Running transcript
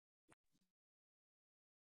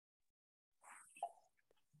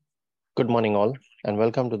Good morning, all, and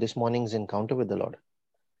welcome to this morning's encounter with the Lord.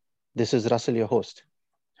 This is Russell, your host.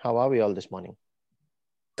 How are we all this morning?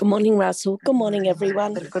 Good morning, Russell. Good morning,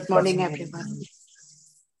 everyone. Good morning, everyone.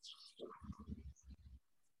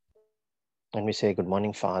 And we say, Good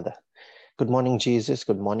morning, Father. Good morning, Jesus.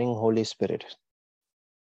 Good morning, Holy Spirit.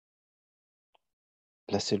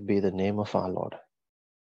 Blessed be the name of our Lord,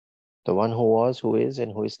 the one who was, who is,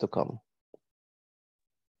 and who is to come.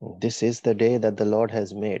 This is the day that the Lord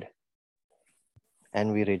has made,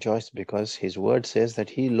 and we rejoice because His word says that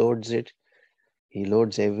He loads it. He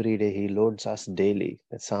loads every day. He loads us daily.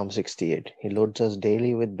 That's Psalm 68. He loads us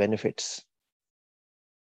daily with benefits.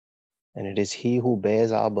 And it is He who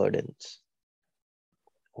bears our burdens.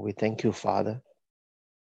 We thank you, Father,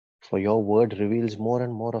 for your word reveals more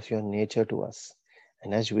and more of your nature to us.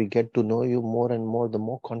 And as we get to know you more and more, the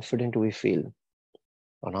more confident we feel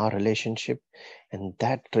on our relationship. And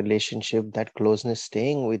that relationship, that closeness,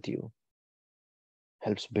 staying with you,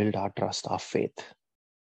 helps build our trust, our faith.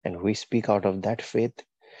 And we speak out of that faith,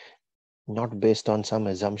 not based on some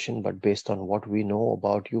assumption, but based on what we know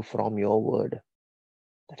about you from your word,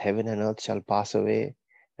 that heaven and earth shall pass away,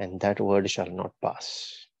 and that word shall not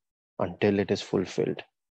pass until it is fulfilled.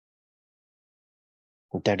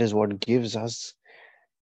 That is what gives us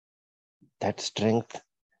that strength,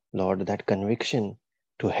 Lord, that conviction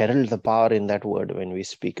to herald the power in that word when we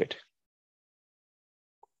speak it.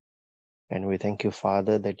 And we thank you,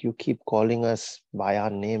 Father, that you keep calling us by our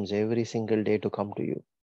names every single day to come to you,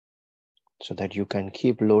 so that you can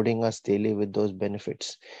keep loading us daily with those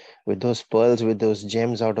benefits, with those pearls, with those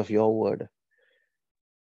gems out of your word,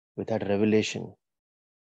 with that revelation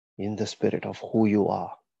in the spirit of who you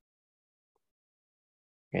are.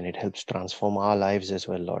 And it helps transform our lives as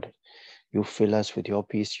well, Lord. You fill us with your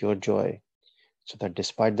peace, your joy, so that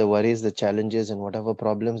despite the worries, the challenges, and whatever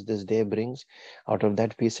problems this day brings, out of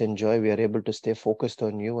that peace and joy, we are able to stay focused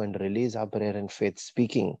on you and release our prayer and faith,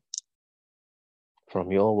 speaking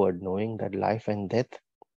from your word, knowing that life and death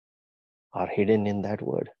are hidden in that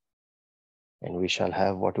word. And we shall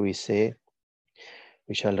have what we say,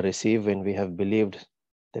 we shall receive when we have believed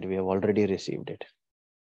that we have already received it.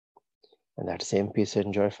 And that same peace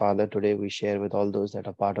and joy, Father, today we share with all those that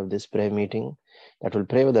are part of this prayer meeting, that will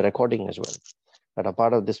pray with the recording as well, that are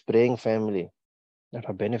part of this praying family, that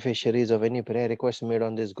are beneficiaries of any prayer request made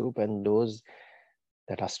on this group, and those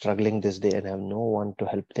that are struggling this day and have no one to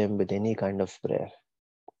help them with any kind of prayer.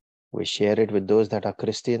 We share it with those that are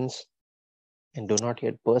Christians and do not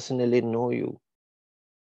yet personally know you,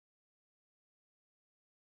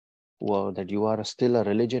 that you are still a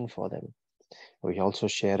religion for them. We also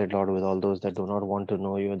share it, Lord, with all those that do not want to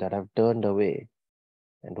know you, that have turned away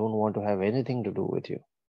and don't want to have anything to do with you.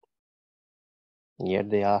 Yet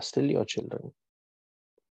they are still your children.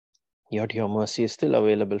 Yet your mercy is still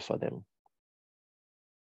available for them.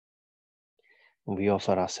 We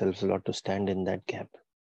offer ourselves, Lord, to stand in that gap,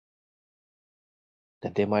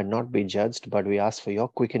 that they might not be judged, but we ask for your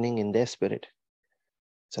quickening in their spirit,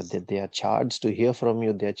 so that they are charged to hear from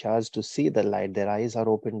you, they are charged to see the light, their eyes are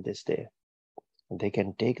opened this day. They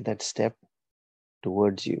can take that step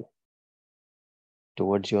towards you,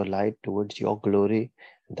 towards your light, towards your glory,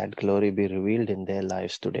 and that glory be revealed in their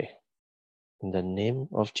lives today. In the name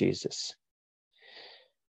of Jesus.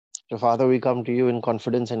 So, Father, we come to you in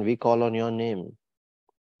confidence and we call on your name,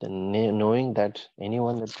 knowing that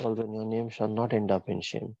anyone that calls on your name shall not end up in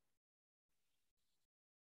shame.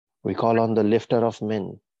 We call on the lifter of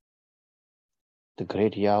men, the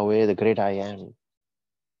great Yahweh, the great I am,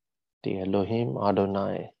 the Elohim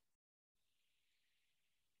Adonai,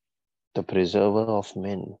 the preserver of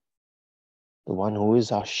men, the one who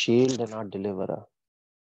is our shield and our deliverer,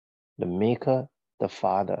 the maker, the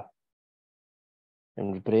Father.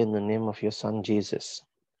 And we pray in the name of your Son, Jesus,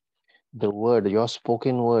 the word, your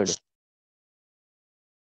spoken word,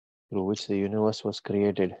 through which the universe was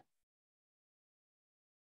created,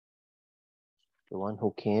 the one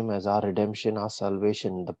who came as our redemption, our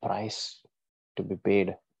salvation, the price to be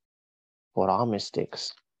paid for our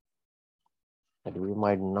mistakes, that we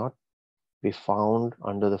might not be found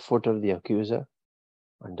under the foot of the accuser,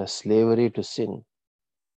 under slavery to sin,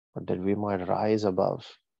 but that we might rise above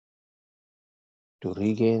to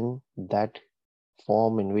regain that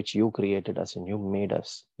form in which you created us and you made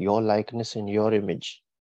us, your likeness and your image.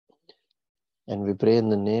 And we pray in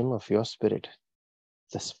the name of your Spirit,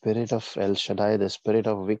 the Spirit of El Shaddai, the Spirit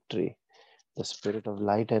of victory, the Spirit of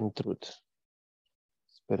light and truth,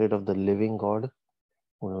 Spirit of the living God,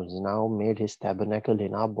 who has now made his tabernacle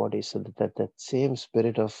in our body, so that same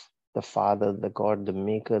Spirit of the Father, the God, the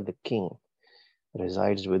Maker, the King,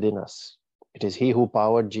 resides within us. It is He who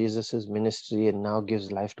powered Jesus' ministry and now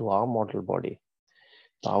gives life to our mortal body,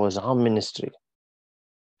 powers our ministry,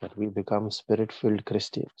 that we become Spirit-filled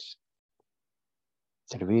Christians,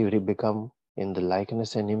 that we become in the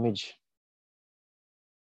likeness and image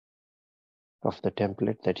of the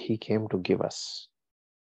template that He came to give us,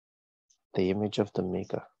 the image of the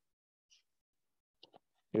Maker.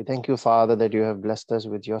 We thank you, Father, that you have blessed us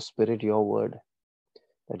with your Spirit, your word,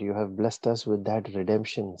 that you have blessed us with that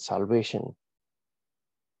redemption, salvation,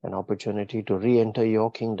 an opportunity to re-enter your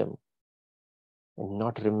kingdom and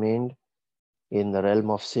not remain in the realm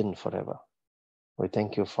of sin forever. We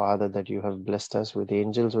thank you, Father, that you have blessed us with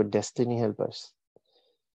angels, with destiny helpers,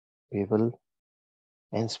 people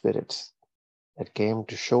and spirits that came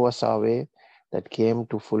to show us our way, that came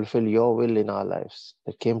to fulfill your will in our lives,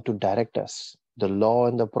 that came to direct us, the law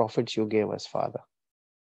and the prophets you gave us, Father.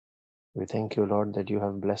 We thank you, Lord, that you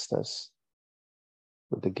have blessed us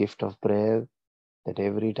with the gift of prayer, that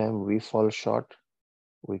every time we fall short,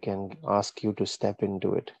 we can ask you to step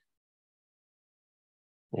into it.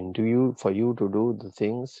 And for you to do the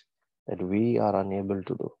things that we are unable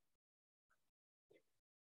to do.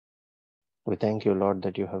 We thank you, Lord,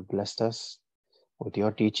 that you have blessed us with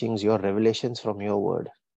your teachings, your revelations from your word,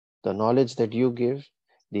 the knowledge that you give,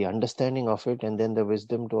 the understanding of it, and then the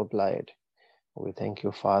wisdom to apply it. We thank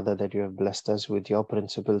you, Father, that you have blessed us with your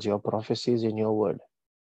principles, your prophecies in your word,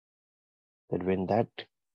 that when that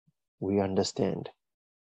we understand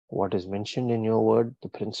what is mentioned in your word, the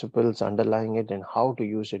principles underlying it and how to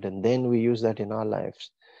use it, and then we use that in our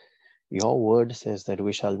lives. Your word says that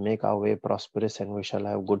we shall make our way prosperous and we shall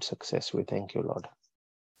have good success. We thank you, Lord.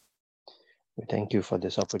 We thank you for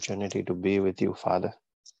this opportunity to be with you, Father.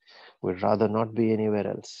 We'd rather not be anywhere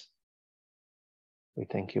else. We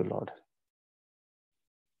thank you, Lord.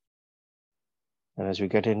 And as we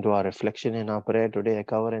get into our reflection in our prayer today, I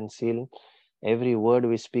cover and seal every word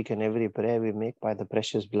we speak and every prayer we make by the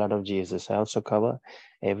precious blood of Jesus. I also cover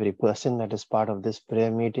every person that is part of this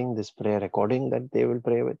prayer meeting, this prayer recording that they will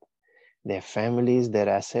pray with, their families, their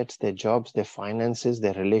assets, their jobs, their finances,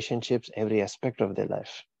 their relationships, every aspect of their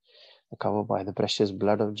life, covered by the precious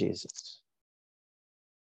blood of Jesus.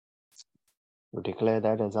 We declare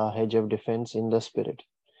that as our hedge of defense in the Spirit,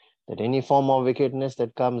 that any form of wickedness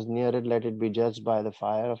that comes near it, let it be judged by the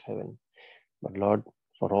fire of heaven. But Lord,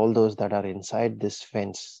 for all those that are inside this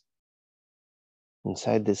fence,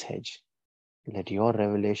 inside this hedge, let your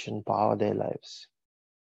revelation power their lives,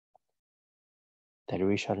 that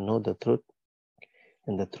we shall know the truth,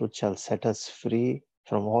 and the truth shall set us free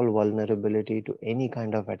from all vulnerability to any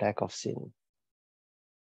kind of attack of sin.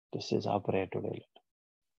 This is our prayer today, Lord.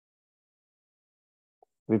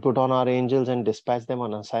 We put on our angels and dispatch them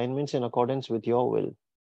on assignments in accordance with your will.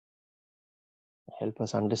 Help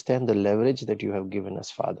us understand the leverage that you have given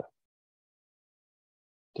us, Father,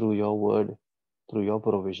 through your word, through your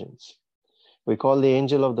provisions. We call the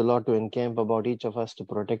angel of the Lord to encamp about each of us to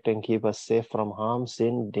protect and keep us safe from harm,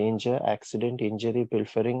 sin, danger, accident, injury,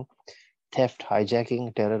 pilfering, theft,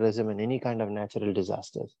 hijacking, terrorism, and any kind of natural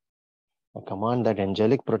disasters. I command that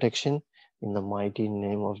angelic protection in the mighty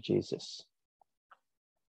name of Jesus.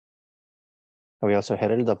 We also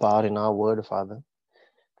herald the power in our word, Father,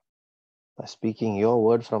 by speaking your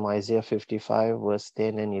word from Isaiah 55, verse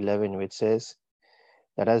 10 and 11, which says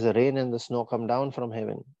that as the rain and the snow come down from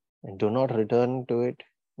heaven and do not return to it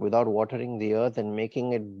without watering the earth and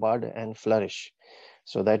making it bud and flourish,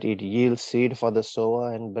 so that it yields seed for the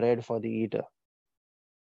sower and bread for the eater.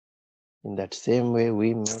 In that same way,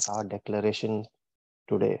 we make our declaration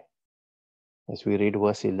today as we read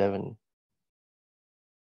verse 11.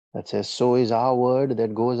 That says, so is our word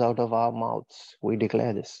that goes out of our mouths. We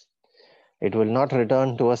declare this. It will not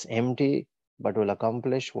return to us empty, but will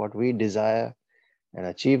accomplish what we desire and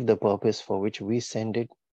achieve the purpose for which we send it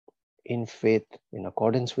in faith, in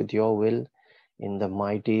accordance with your will, in the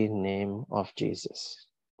mighty name of Jesus.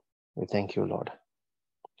 We thank you, Lord.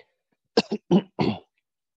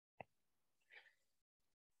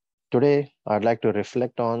 Today, I'd like to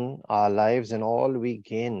reflect on our lives and all we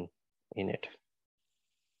gain in it.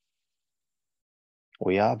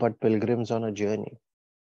 We are but pilgrims on a journey.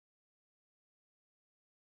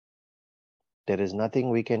 There is nothing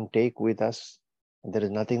we can take with us. There is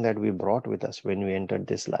nothing that we brought with us when we entered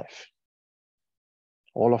this life.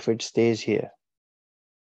 All of it stays here.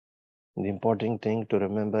 The important thing to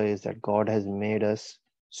remember is that God has made us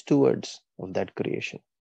stewards of that creation,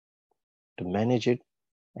 to manage it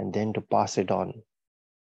and then to pass it on.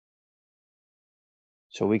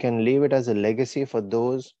 So we can leave it as a legacy for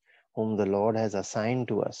those whom the Lord has assigned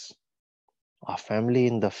to us, our family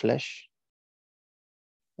in the flesh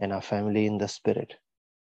and our family in the spirit.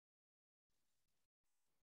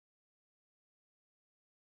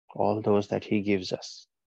 all those that he gives us.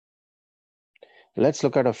 Let's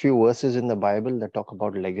look at a few verses in the Bible that talk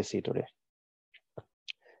about legacy today.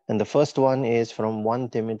 And the first one is from 1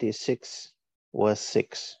 Timothy 6, verse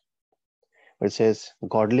 6, which says,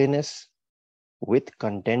 godliness with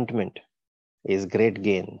contentment is great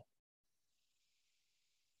gain.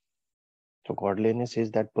 So godliness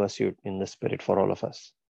is that pursuit in the spirit for all of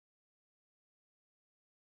us.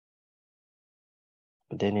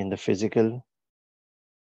 But then in the physical,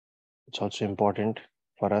 it's also important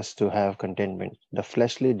for us to have contentment. The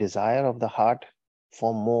fleshly desire of the heart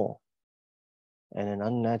for more and an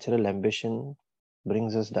unnatural ambition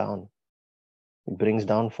brings us down. It brings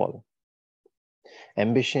downfall.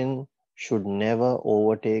 Ambition should never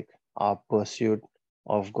overtake our pursuit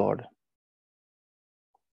of God.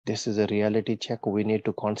 This is a reality check we need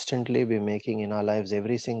to constantly be making in our lives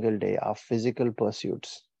every single day. Our physical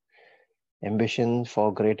pursuits, ambition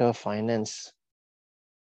for greater finance,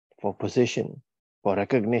 for position, for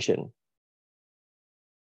recognition,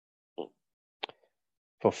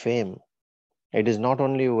 for fame. It is not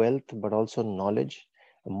only wealth, but also knowledge,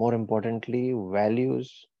 and more importantly,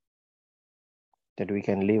 values that we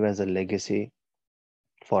can leave as a legacy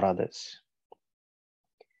for others.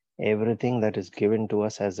 Everything that is given to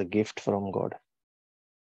us as a gift from God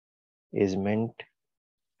is meant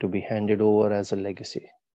to be handed over as a legacy.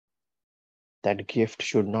 That gift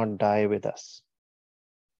should not die with us.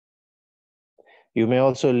 You may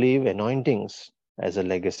also leave anointings as a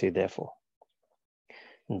legacy, therefore.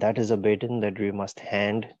 And that is a baton that we must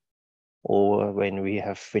hand over when we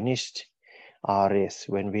have finished our race,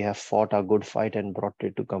 when we have fought our good fight and brought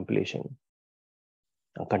it to completion.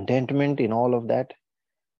 And contentment in all of that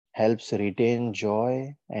helps retain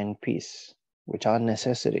joy and peace, which are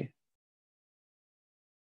necessary.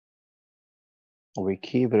 We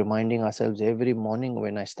keep reminding ourselves every morning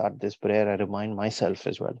when I start this prayer, I remind myself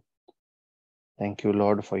as well. Thank you,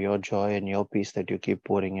 Lord, for your joy and your peace that you keep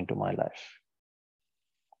pouring into my life.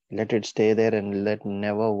 Let it stay there and let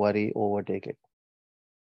never worry overtake it.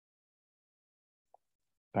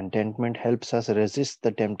 Contentment helps us resist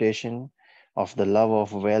the temptation of the love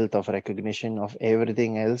of wealth, of recognition, of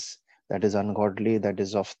everything else that is ungodly, that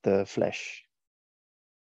is of the flesh.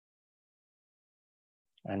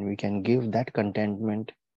 And we can give that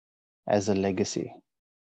contentment as a legacy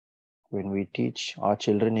when we teach our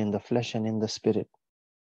children in the flesh and in the spirit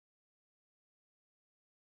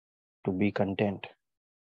to be content.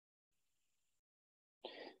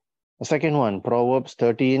 The second one, Proverbs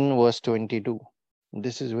 13, verse 22.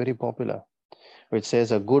 This is very popular, which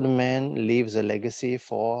says, a good man leaves a legacy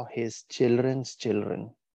for his children's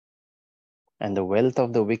children, and the wealth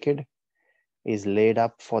of the wicked is laid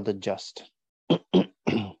up for the just.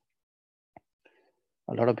 A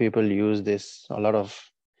lot of people use this, a lot of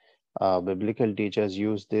biblical teachers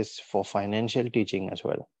use this for financial teaching as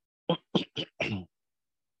well.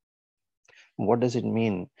 What does it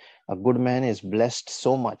mean? A good man is blessed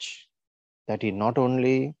so much that he not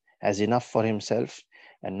only has enough for himself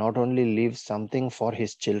and not only leaves something for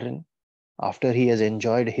his children after he has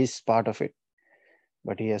enjoyed his part of it,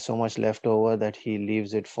 but he has so much left over that he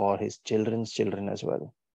leaves it for his children's children as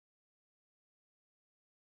well.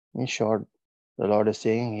 In short, the Lord is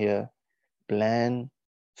saying here, plan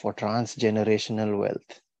for transgenerational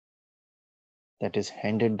wealth that is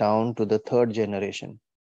handed down to the third generation.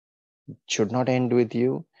 It should not end with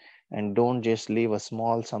you, and don't just leave a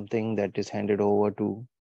small something that is handed over to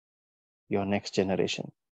your next generation.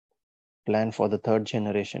 Plan for the third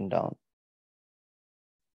generation down.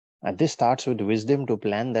 And this starts with wisdom to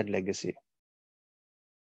plan that legacy.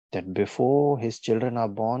 That before his children are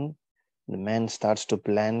born, the man starts to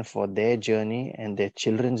plan for their journey and their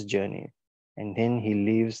children's journey. And then he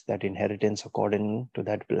leaves that inheritance according to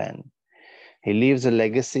that plan. He leaves a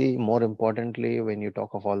legacy. More importantly, when you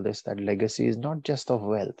talk of all this, that legacy is not just of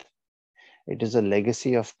wealth. It is a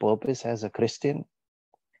legacy of purpose as a Christian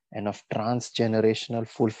and of transgenerational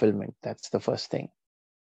fulfillment. That's the first thing.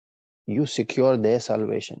 You secure their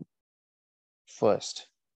salvation first,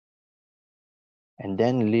 and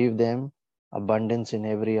then leave them abundance in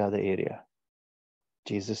every other area.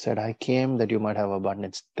 Jesus said, I came that you might have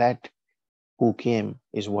abundance. That who came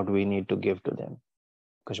is what we need to give to them.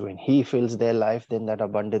 Because when he fills their life, then that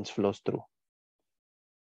abundance flows through.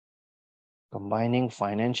 Combining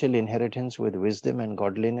financial inheritance with wisdom and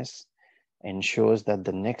godliness ensures that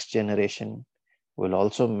the next generation will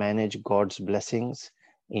also manage God's blessings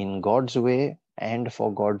in God's way and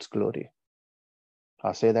for God's glory.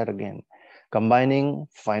 I'll say that again. Combining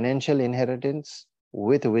financial inheritance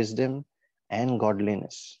with wisdom and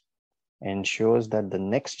godliness ensures that the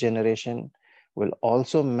next generation will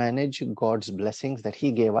also manage God's blessings that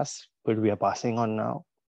He gave us, but we are passing on now.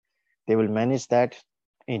 They will manage that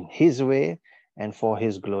in His way and for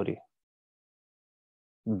His glory.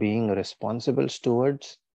 Being responsible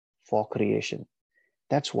stewards for creation.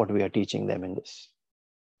 That's what we are teaching them in this.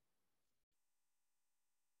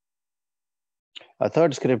 A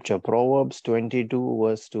third scripture, Proverbs 22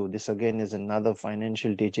 verse 2. This again is another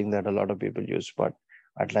financial teaching that a lot of people use, but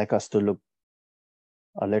I'd like us to look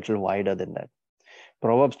a little wider than that.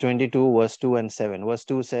 Proverbs 22 verse 2 and 7. Verse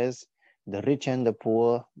 2 says, the rich and the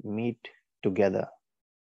poor meet together.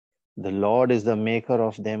 The Lord is the maker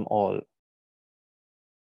of them all.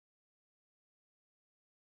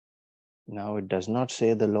 Now it does not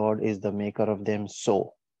say the Lord is the maker of them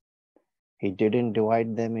so. He didn't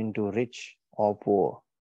divide them into rich or poor.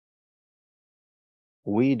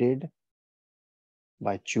 We did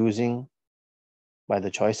by choosing, by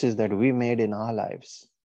the choices that we made in our lives.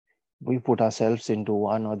 We put ourselves into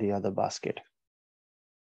one or the other basket.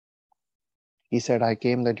 He said, I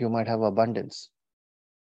came that you might have abundance.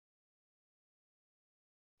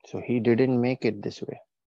 So He didn't make it this way.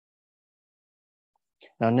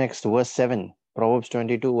 Now next, verse 7, Proverbs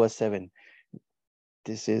 22 verse 7.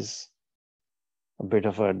 This is a bit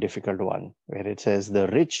of a difficult one, where it says, the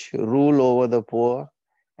rich rule over the poor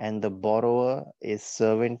and the borrower is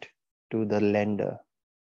servant to the lender.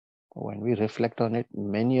 When we reflect on it,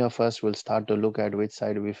 many of us will start to look at which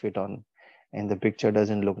side we fit on, and the picture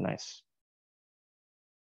doesn't look nice.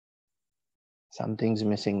 Something's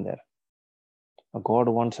missing there. God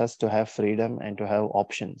wants us to have freedom and to have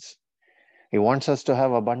options. He wants us to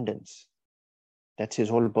have abundance. That's His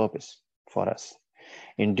whole purpose for us.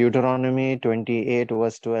 In Deuteronomy 28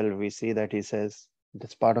 verse 12, we see that He says,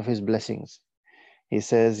 that's part of His blessings. He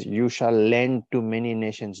says, you shall lend to many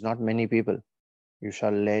nations, not many people. You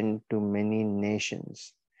shall lend to many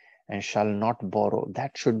nations and shall not borrow.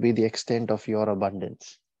 That should be the extent of your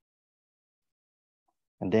abundance.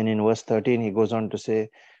 And then in verse 13, He goes on to say,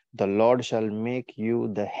 the Lord shall make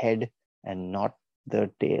you the head and not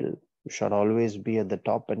the tail. You shall always be at the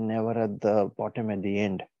top and never at the bottom, at the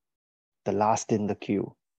end, the last in the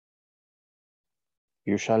queue.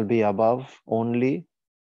 You shall be above only.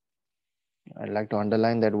 I'd like to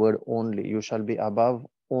underline that word only. You shall be above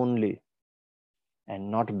only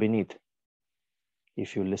and not beneath,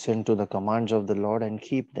 if you listen to the commands of the Lord and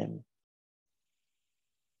keep them.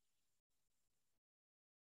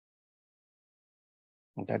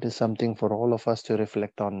 That is something for all of us to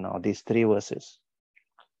reflect on now, these three verses.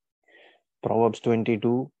 Proverbs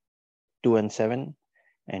 22, 2 and 7,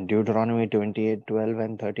 and Deuteronomy 28, 12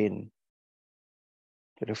 and 13.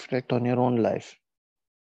 Reflect on your own life.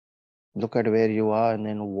 Look at where you are, and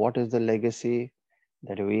then what is the legacy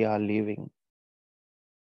that we are leaving.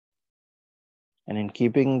 And in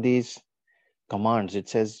keeping these commands, it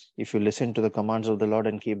says, if you listen to the commands of the Lord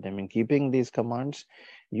and keep them, in keeping these commands,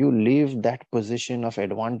 you leave that position of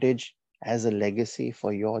advantage as a legacy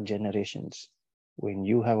for your generations. When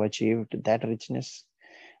you have achieved that richness,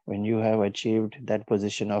 when you have achieved that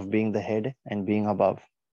position of being the head and being above,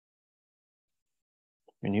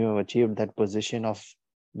 when you have achieved that position of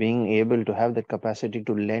being able to have that capacity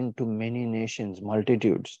to lend to many nations,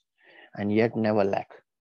 multitudes, and yet never lack.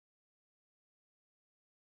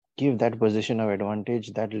 Give that position of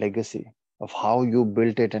advantage, that legacy of how you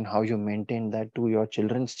built it and how you maintain that to your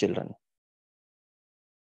children's children.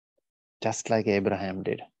 Just like Abraham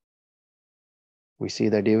did. We see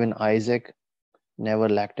that even Isaac never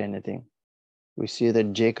lacked anything. We see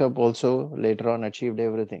that Jacob also later on achieved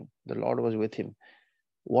everything. The Lord was with him.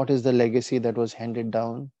 What is the legacy that was handed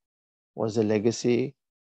down? Was the legacy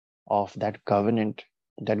of that covenant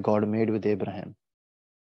that God made with Abraham.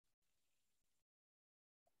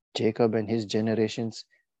 Jacob and his generations,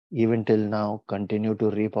 even till now, continue to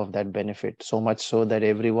reap of that benefit. So much so that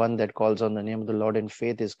everyone that calls on the name of the Lord in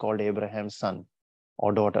faith is called Abraham's son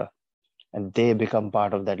or daughter. And they become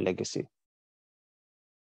part of that legacy.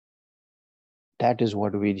 That is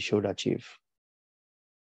what we should achieve.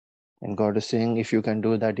 And God is saying, if you can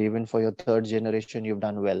do that even for your third generation, you've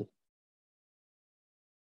done well.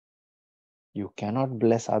 You cannot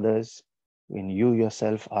bless others when you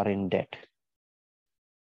yourself are in debt.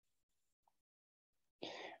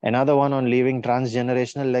 Another one on leaving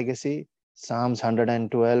transgenerational legacy, Psalms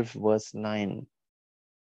 112 verse 9.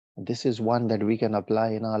 This is one that we can apply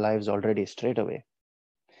in our lives already straight away.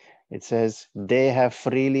 It says, they have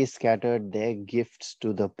freely scattered their gifts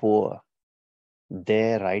to the poor.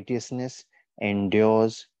 Their righteousness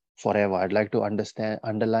endures forever. I'd like to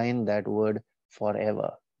underline that word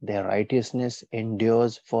forever. Their righteousness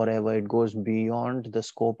endures forever. It goes beyond the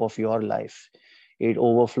scope of your life. it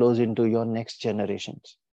overflows into your next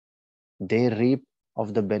generations. They reap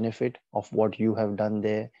of the benefit of what you have done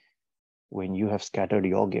there when you have scattered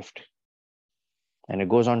your gift. And it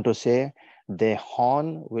goes on to say, their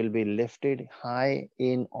horn will be lifted high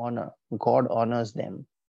in honor. God honors them.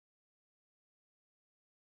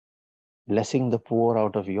 Blessing the poor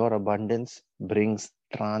out of your abundance brings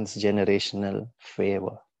transgenerational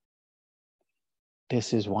favor.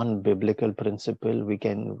 This is one biblical principle we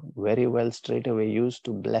can very well straight away use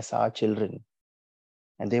to bless our children.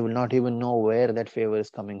 And they will not even know where that favor is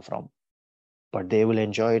coming from, but they will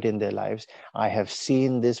enjoy it in their lives. I have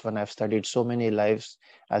seen this when I've studied so many lives,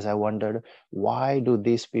 as I wondered, why do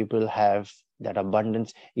these people have that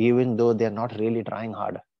abundance even though they're not really trying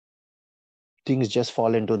hard? Things just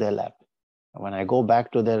fall into their lap. When I go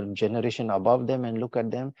back to their generation above them and look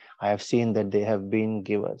at them, I have seen that they have been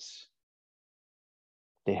givers.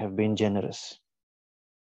 They have been generous.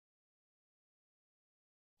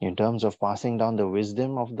 In terms of passing down the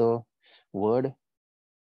wisdom of the word,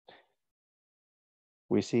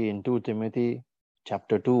 we see in 2 Timothy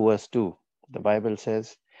chapter 2, verse 2, the Bible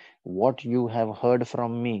says, what you have heard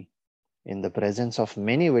from me in the presence of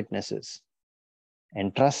many witnesses,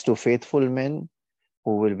 entrust to faithful men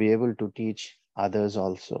who will be able to teach others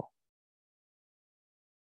also.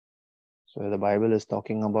 So the Bible is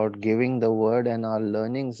talking about giving the word and our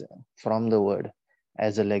learnings from the word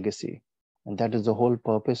as a legacy. And that is the whole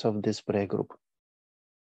purpose of this prayer group.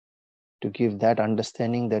 To give that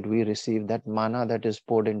understanding that we receive, that manna that is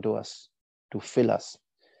poured into us, to fill us.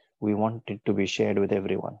 We want it to be shared with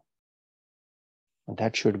everyone. And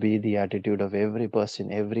that should be the attitude of every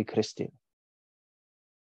person, every Christian.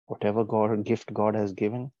 Whatever gift God has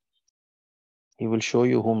given, He will show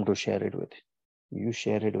you whom to share it with. You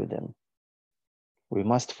share it with them. We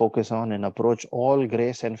must focus on and approach all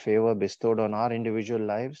grace and favor bestowed on our individual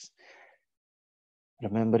lives,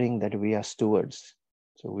 remembering that we are stewards.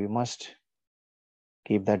 So we must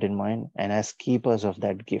keep that in mind, and as keepers of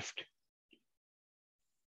that gift,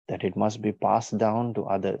 that it must be passed down to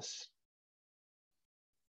others.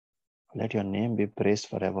 Let your name be praised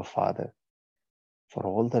forever, Father, for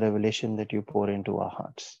all the revelation that you pour into our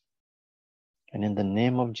hearts. And in the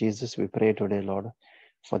name of Jesus, we pray today, Lord,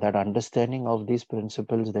 for that understanding of these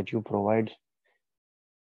principles that you provide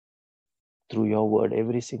through your word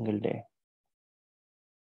every single day.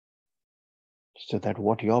 So that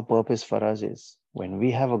what your purpose for us is, when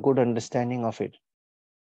we have a good understanding of it,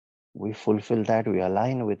 we fulfill that, we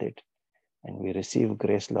align with it, and we receive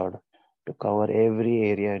grace, Lord, to cover every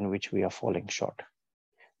area in which we are falling short.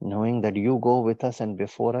 Knowing that you go with us and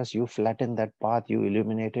before us, you flatten that path, you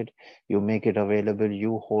illuminate it, you make it available,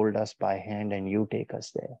 you hold us by hand and you take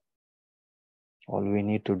us there. All we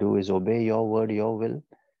need to do is obey your word, your will,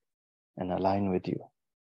 and align with you.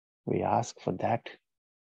 We ask for that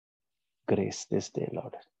grace this day,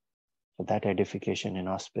 Lord, for that edification in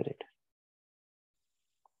our spirit.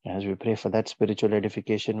 As we pray for that spiritual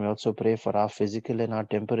edification, we also pray for our physical and our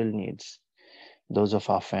temporal needs, those of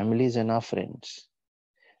our families and our friends.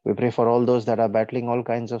 We pray for all those that are battling all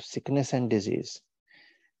kinds of sickness and disease.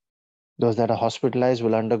 Those that are hospitalized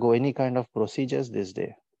will undergo any kind of procedures this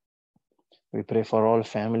day. We pray for all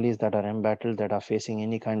families that are embattled, that are facing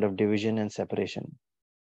any kind of division and separation.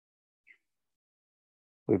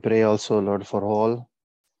 We pray also, Lord, for all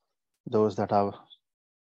those that are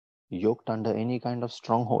yoked under any kind of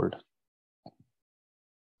stronghold.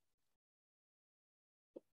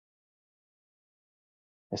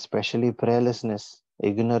 Especially prayerlessness,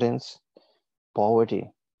 ignorance, poverty,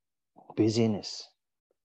 busyness,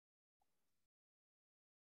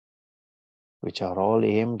 which are all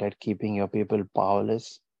aimed at keeping your people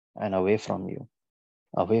powerless and away from you,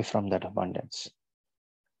 away from that abundance.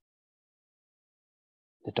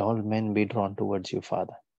 That all men be drawn towards you,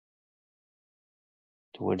 Father,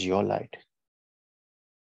 towards your light.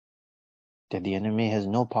 That the enemy has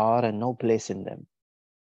no power and no place in them.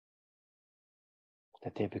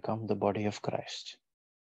 That they become the body of Christ.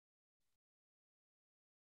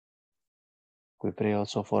 We pray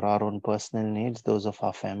also for our own personal needs, those of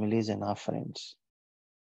our families and our friends.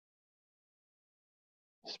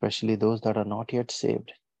 Especially those that are not yet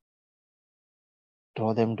saved.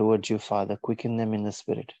 Draw them towards you, Father. Quicken them in the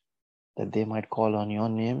Spirit, that they might call on your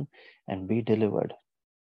name and be delivered.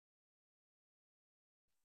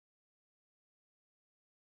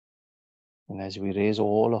 And as we raise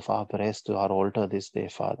all of our prayers to our altar this day,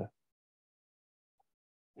 Father,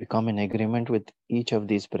 we come in agreement with each of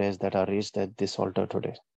these prayers that are raised at this altar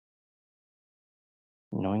today,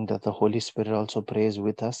 knowing that the Holy Spirit also prays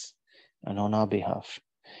with us and on our behalf.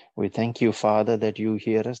 We thank you, Father, that you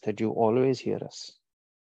hear us, that you always hear us.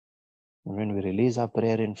 And when we release our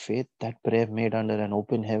prayer in faith, that prayer made under an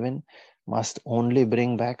open heaven must only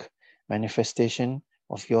bring back manifestation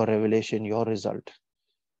of your revelation, your result,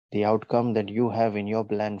 the outcome that you have in your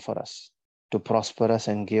plan for us to prosper us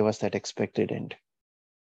and give us that expected end.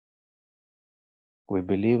 We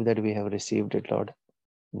believe that we have received it, Lord.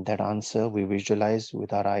 That answer we visualize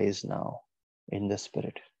with our eyes now in the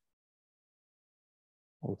Spirit.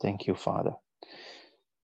 We thank you, Father.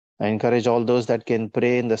 I encourage all those that can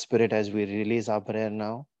pray in the Spirit as we release our prayer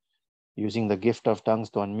now, using the gift of tongues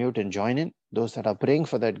to unmute and join in. Those that are praying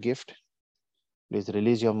for that gift, please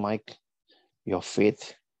release your mic, your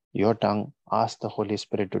faith, your tongue. Ask the Holy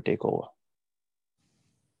Spirit to take over.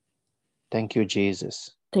 Thank you,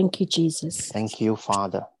 Jesus. Thank you, Jesus. Thank you,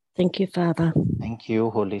 Father. Thank you, Father. Thank you,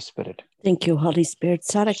 Holy Spirit. Thank you, Holy Spirit.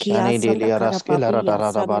 Sarakia Santa Karapapia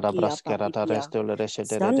Sarakia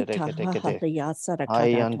Santa Hahadia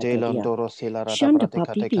Sarakadadia Shanda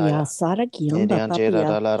Papia Sarakiamba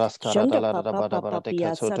Papia Shanda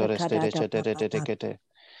Papia Sarakadada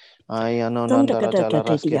Santa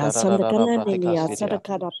Kadadadia Santa Kanadia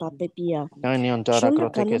Sarakada Papia Shanda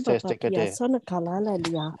Kanamba Papia Santa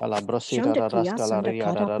Kalalalia Shanda Kia Santa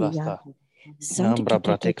Karapia Santa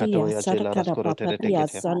Katadia Sarakada Papia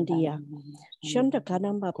Sandia Shanda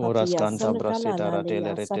Kanamba Papia Santa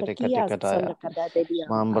Kalalalia Sarakia Santa Kadadia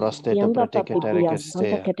Yamba Papia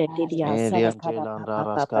Santa Katadia Sarakada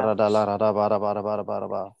Papa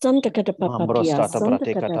Santa Katapapia Santa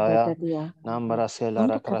Katadia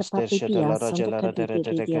Santa Katapapia Santa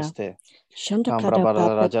Katadia Shanta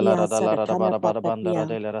Katapapia Sarakana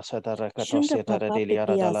Papia Shanta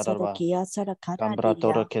Papapia Sarakia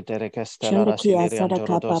Sarakadadia Shandakia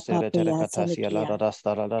Sarakapapia Sanakia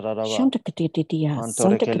Shanta Katadia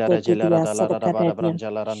Santa Katadia Sarakadadia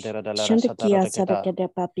Shandakia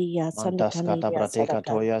Sarakadapapia Santa Kanadia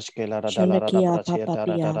Saraka Shandakia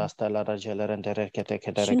Papapia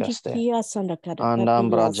Shandakia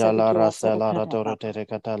Sandakadapapia Sadakia Sarakadapa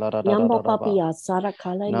Yamba Papia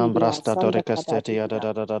Sarakala Nidia Sandakadadia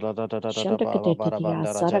Shandakadadia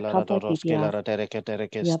Sarakapapia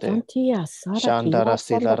Yavantia Sarakia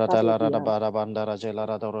Sandakadadia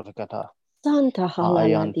Santa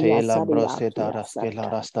Halala dia Sariakia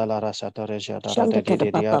Saraka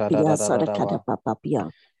Shandakadapapia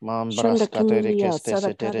Sarakadapapia Shandakanulia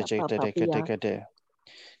Sarakadapapia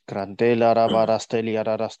Grantela rabarastelia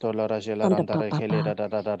rastola rajela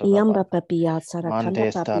Yamba papia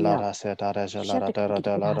sarakanda papia. rasetara jala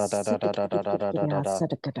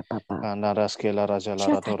Sadakada papa. Anaraskela rajala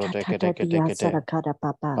Chatakatadia sarakada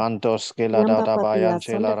papa. Pantoskela Yamba da papia bayan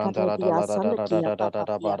chela sandakadia sandakia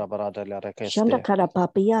papia. rekeste. Shandakada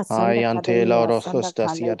papia Ayantela sandakadia rojusta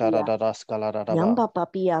siatara sandakaladia. Yamba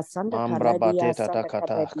papia Mambra sandakaladia bateta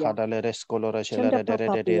takata sandakadadia. kadaleres colore Shanda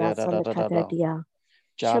papia sandakadadia.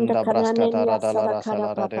 Shandakanania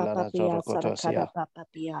sarakada papia sarakada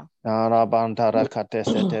papia. Arabantara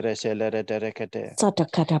katese teresele derekete.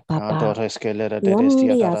 Satakada papa. Antoreskelere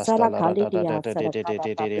Yambia derestiata sarakalidia sarakada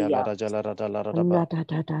papia. Da.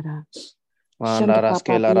 Shanda papia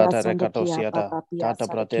Mandaraskelara sandakia terecatosiata. papia Tata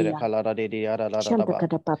pratere sadakia. calara di Shanda diaraba.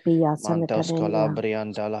 kada papia Mantos sandakanania.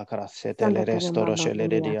 calabrianda la crasete le Sandakana restoro mama shele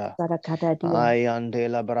dia dia. sarakada dia. Ayande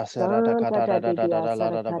la brasera da Santa catara da dia da.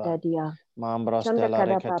 sarakada dia. Mambros de Shanda la kada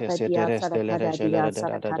recate papa dia seteres de le sarakada dia regele de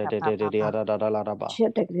sarakada papa. diaraba.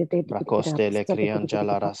 Shanda Bracoste le crianja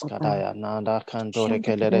la papa. rascataya. Nanda cantore Shanda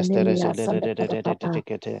che le kada restere nenia de sandakada papa.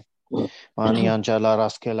 Manianja la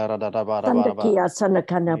raskelara da baraba. Sandakia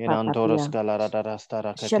sanakana Inantoros papapia. calara da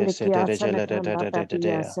rastara cate Shandakia setere sanakamba papia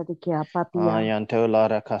de. sadikia papia.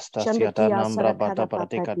 Ayantolara castasiata Shandakia nambra bata sarakada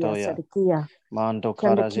papapia praticatoya. sadikia. Mando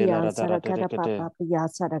Shandakia carazela sarakada radicate. papapia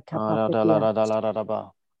sarakapapia.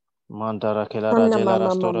 Aradala. Mantara kelara Sanna jela mama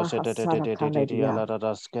rastoro mama se hasara kaladia. ala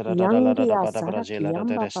raskera da Yandia bada brajela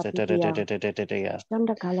da sarakiamba reste papapia. ya.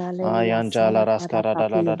 Shanda kalalelia Ayanjala sarakada raskara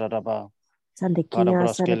papia. da ba. Para Sandakia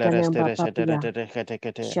broskele reste sarakanamba papia.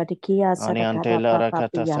 kete. Shadikia Ani sarakada antela rakata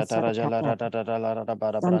papapia satara jala sarakada. da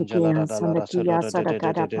bada branjela Sandakia la raselo sandakia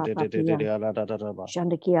sarakada papapia. ala da ba.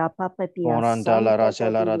 Shandakia papapia Morantala santa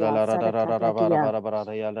rajela kadidia sadakadadia. bara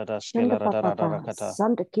yala Shanda raskela papapa rakata.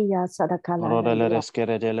 sandakia Morele sadakalalalia.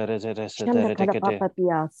 reskere jele Shanda kada kete.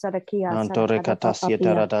 papapia sadakia Antore sadakada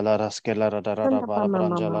katasietara papapia. dalla raskela Shanda bara mama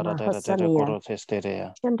branjala mama tere hasania. koro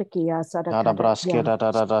testerea. Shandakia Nada sadakadadia. braskera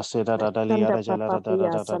da seda Shanda daliara jala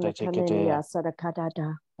papapia teketea. sadakanania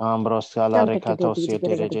sadakadada. Ambros kala Shanda rekato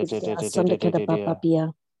Sanda kada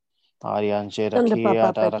papapia. Arian jera Shanda kia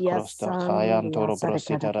dara papapia crosta. Hayan sandia toro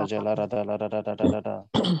sadakada brositara jala papapa. da.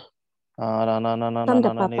 Sanda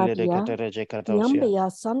papadia. Yambia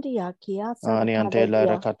sandia kia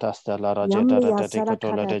sadakadia. Yambia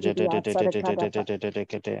sadakadadia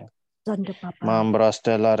sadakada. Sanda papa.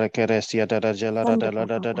 Mambrastella rekeresia da jela da Sanda la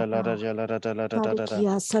da da la da papa. jela da da da da da.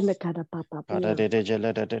 Sadakia sandakada papa. Ada de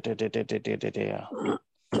jela da da.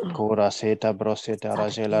 Kora seta broseta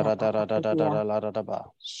rajela da da da da da la da ba.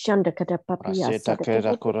 Shandakada papia Seta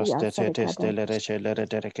kera koroste sete sadakada. stele rejele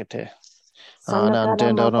rekete. Sandakada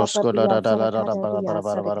Anantendo mapa nosko da papia da la da sadakadia ba.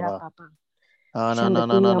 sadakapa.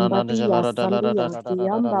 Ananana Shandakiyambadia jela da sandia da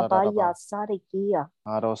kiyambabaya ba. sarikia.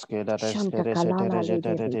 Aroske da stere sete Shandakalala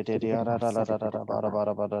rejete lede de kirikada sadakada papa.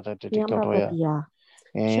 bara da tikotoya. Yambababia.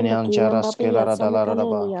 Shandakiyambabia Shandakiyambabia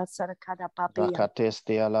sanakanenia sadakada papia.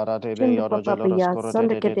 Rakatesti alarade Shandapapapia orojoloroscoro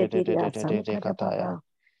sandakadia de sanakada kataya. papa.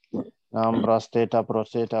 Nambrasteta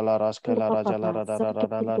proseta la raskela Shandapapapa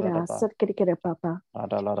sadakirikada rajalarada. sadakirikada papa.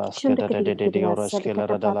 Adalaraskeda de Shandakirikada oroskela sadakada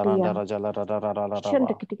radalaranda papia. rajalarada.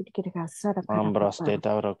 Shandakirikada sadakada papa.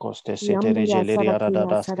 Mambrasteta rocoste sete Yambia regeleri sadakia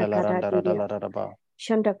aradaskela sadakada didia. radalarada.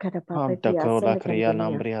 Shandakada papia Antacola cria sandakadenia.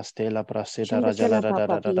 nambria stela praseta Shandakada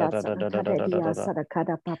papa pia sadakada dia rajalarada.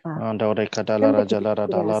 sadakada papa. Andore cadala Shandakada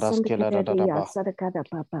rajalarada sandakada dia radaba. sadakada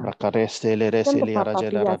papa. Racareste le Shanda reselia papa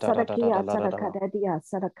pia sadakia rajalarada. sadakada dia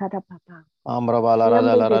sadakada papa. Ambravala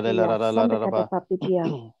Yambe de rada dia sandakada raba. papi dia.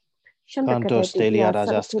 Canto Shandakada stelia dia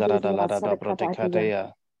sadakada rajaskara da la dia rada sadakada dia.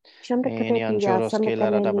 protecatea. Shandakada dia Enianchuros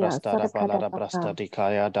kelara da sandakanenia brastara sadakada palara papa.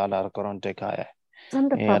 brastaticaya da la corontecae.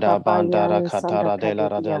 Sanda papa Era bandara paya catara de la sandakada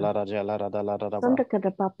rada dia. la rajala rada la raba.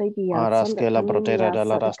 Sandakada papa dia Araskela protera sandakanenia de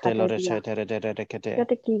la rastelo sadakada dia. recetere de recete.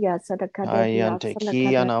 Shadakia sadakada dia Ayante sandakada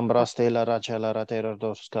kian papa. ambrastela rajala ratero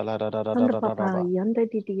dos calara Sanda papa raba. yanda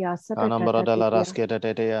didia Anambra sadakada de la didia. rasketa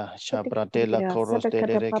de Shabratela Shadakia coros de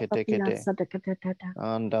sadakada papa pia recete. sadakada dada.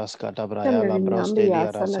 Andas catabraya Sanda la nyambia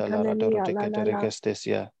brostelia rasela sandakanenia la radoroteke la la.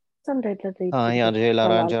 rekestesia. Sanda dada Aya jela la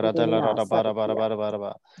ranjara de la didia rada sadakia.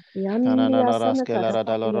 bara. Yandia Kanana raskela sanakada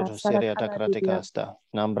radaloro papia siria sadakada didia. takratikasta.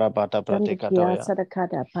 Nambra bata Sandakia pratikatoya.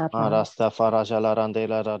 sadakada papa. Rasta farajala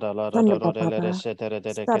randela radala Sanda radoro de papa. resetere de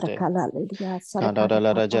recete. Sadakala lidia Kandada sadakada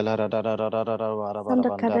la papa. rajala radara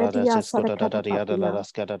Sandakada barabandara dia Cisco da sadakada ria de la papia.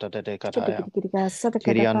 rascata de cataya. Shadakidikidiga sadakada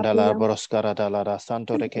Kiriandala papia. broscara da la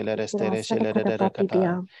rasanto recele Shadakidikidiga restere cele sadakada de recata.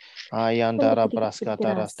 papia. Ayandara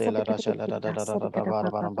brascata Shandakidikidiga rastela rajala sadakadikidiga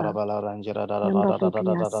sadakada papa. barabara Yamba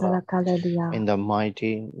papia ranjara. salakala dia. In the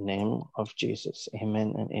mighty name of Jesus.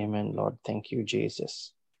 Amen and amen, Lord. Thank you,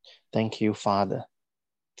 Jesus. Thank you, Father.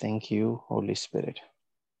 Thank you, Holy Spirit.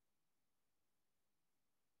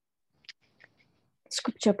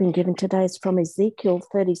 Scripture being given today is from Ezekiel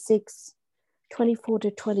 36, 24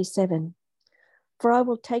 to 27. For I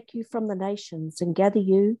will take you from the nations and gather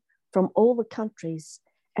you from all the countries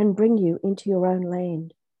and bring you into your own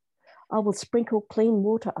land. I will sprinkle clean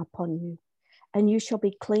water upon you, and you shall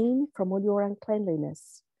be clean from all your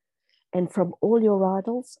uncleanliness. And from all your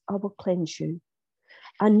idols I will cleanse you.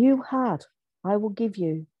 A new heart I will give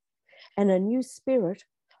you, and a new spirit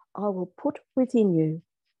I will put within you.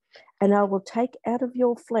 And I will take out of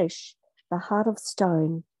your flesh the heart of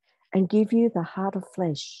stone and give you the heart of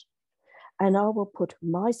flesh. And I will put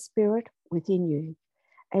my spirit within you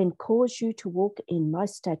and cause you to walk in my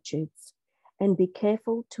statutes and be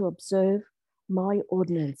careful to observe my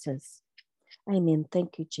ordinances. Amen.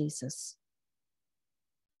 Thank you, Jesus.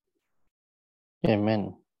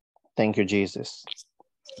 Amen. Thank you, Jesus.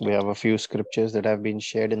 We have a few scriptures that have been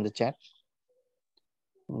shared in the chat.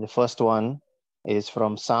 The first one is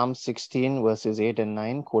from Psalm 16, verses 8 and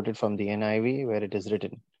 9, quoted from the NIV, where it is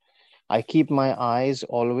written, I keep my eyes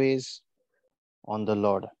always on the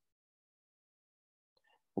Lord.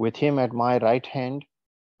 With him at my right hand,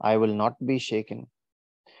 I will not be shaken.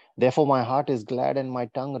 Therefore, my heart is glad and my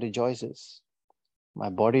tongue rejoices. My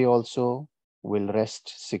body also will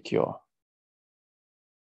rest secure.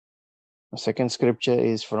 The second scripture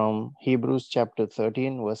is from Hebrews chapter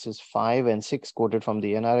 13, verses 5 and 6, quoted from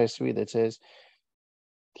the NRSV, that says,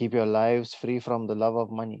 keep your lives free from the love of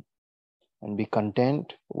money and be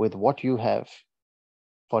content with what you have.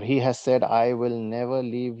 For he has said, I will never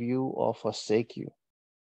leave you or forsake you.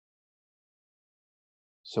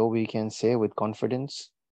 So we can say with confidence,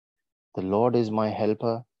 the Lord is my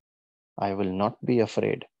helper. I will not be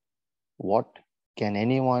afraid. What can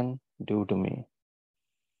anyone do to me?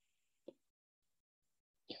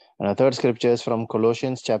 And the third scripture is from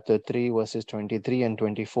Colossians chapter 3, verses 23 and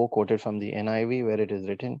 24, quoted from the NIV, where it is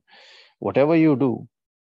written, whatever you do,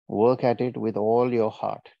 work at it with all your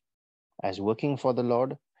heart, as working for the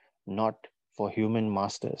Lord, not for human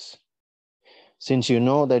masters. Since you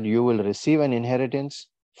know that you will receive an inheritance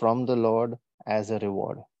from the Lord as a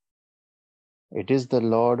reward. It is the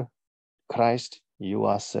Lord Christ you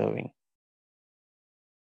are serving.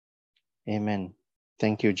 Amen.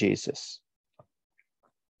 Thank you, Jesus.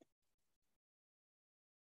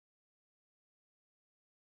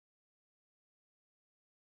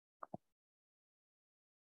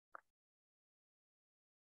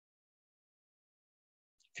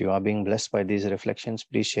 If you are being blessed by these reflections,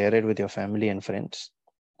 please share it with your family and friends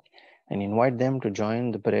and invite them to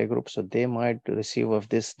join the prayer group so they might receive of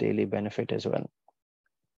this daily benefit as well.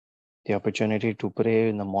 The opportunity to pray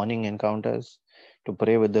in the morning encounters, to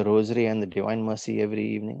pray with the rosary and the divine mercy every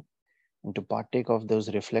evening, and to partake of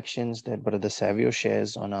those reflections that Brother Savio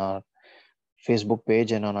shares on our Facebook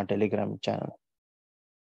page and on our Telegram channel.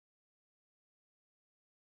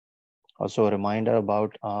 Also a reminder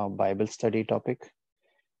about our Bible study topic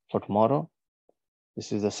for tomorrow.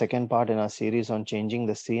 This is the second part in our series on changing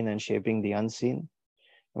the seen and shaping the unseen.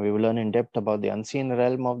 We will learn in depth about the unseen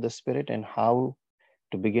realm of the spirit and how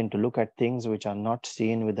to begin to look at things which are not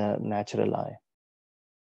seen with a natural eye.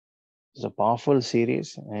 It's a powerful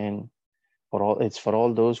series, and it's for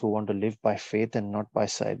all those who want to live by faith and not by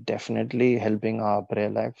sight, definitely helping our prayer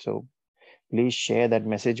life. So please share that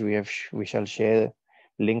message. We shall share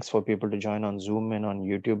links for people to join on Zoom and on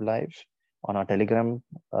YouTube Live, on our Telegram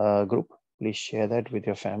group. Please share that with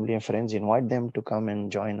your family and friends. Invite them to come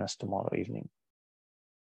and join us tomorrow evening.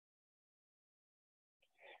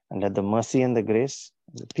 And let the mercy and the grace,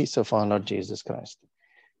 the peace of our Lord Jesus Christ,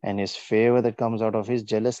 and his favor that comes out of his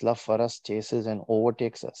jealous love for us chases and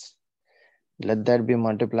overtakes us. Let that be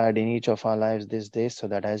multiplied in each of our lives this day, so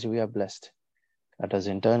that as we are blessed, let us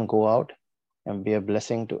in turn go out and be a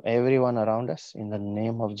blessing to everyone around us in the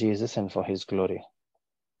name of Jesus and for his glory.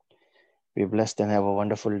 Be blessed and have a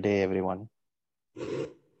wonderful day, everyone. Thank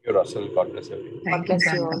you, Russell. God bless everyone. God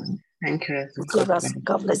bless you all. Thank you, Russell.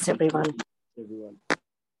 God bless everyone.